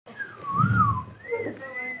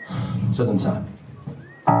Southern time.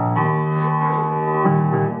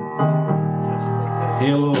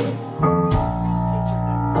 Hey, Lord.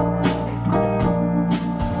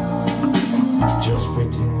 Just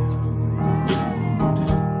pretend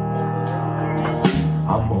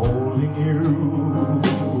I'm holding you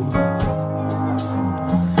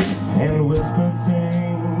and whisper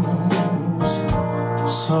things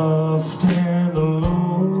soft and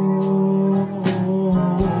low,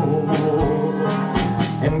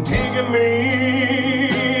 and taking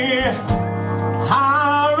me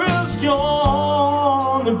higher is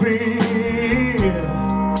gonna be.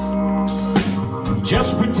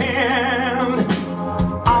 Just pretend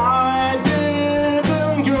I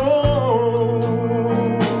didn't go.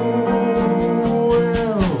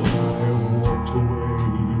 Well, I walked away,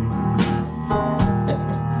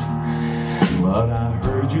 but I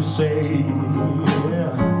heard you say,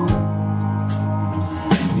 yeah,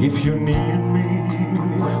 if you need me,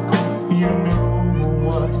 you know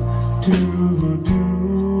what to do.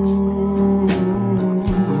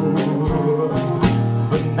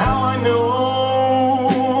 But now I know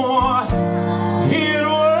it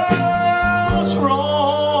was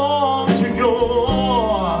wrong to go.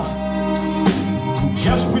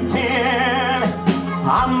 Just pretend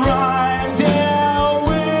I'm right there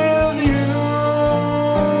with you,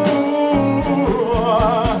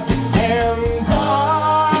 and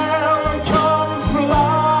I'll come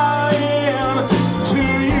flying to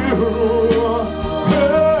you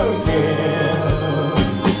again.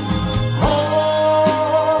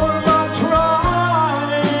 All my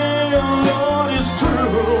trying, Lord, is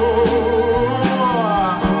true.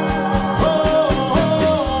 Oh,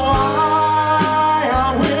 I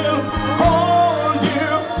will hold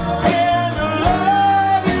you and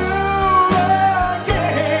love you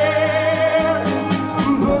again.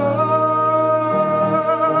 But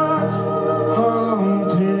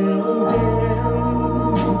until then,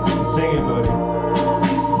 sing it, buddy.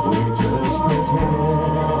 We just pretend.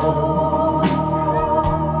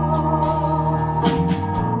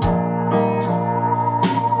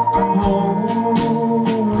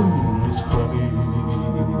 Oh, it's funny.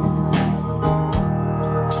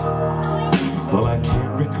 Well, I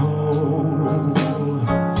can't recall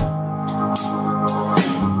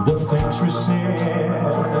the things we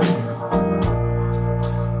said,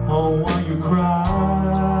 or why you cried.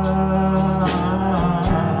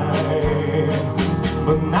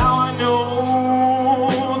 But now I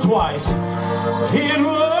know twice it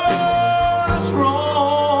was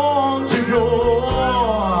wrong to go.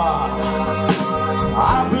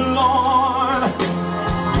 I belong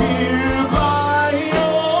here by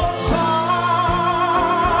your side.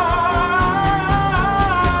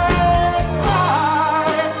 I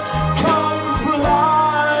come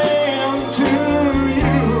flying to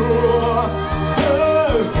you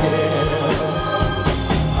again.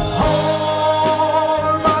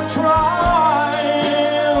 All my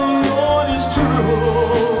trying, Lord, is true.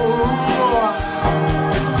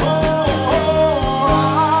 Oh,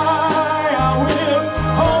 I will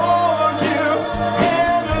hold you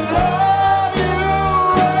and love you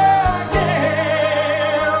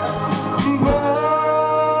again.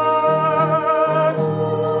 But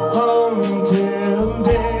until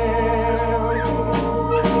then,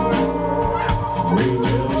 we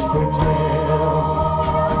just pretend.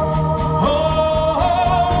 Oh,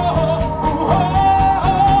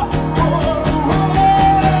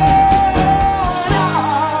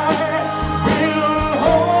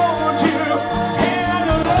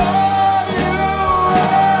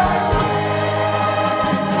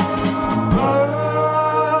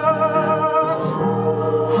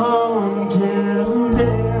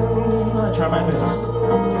 I try my best.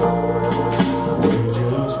 We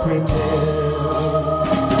just pretend.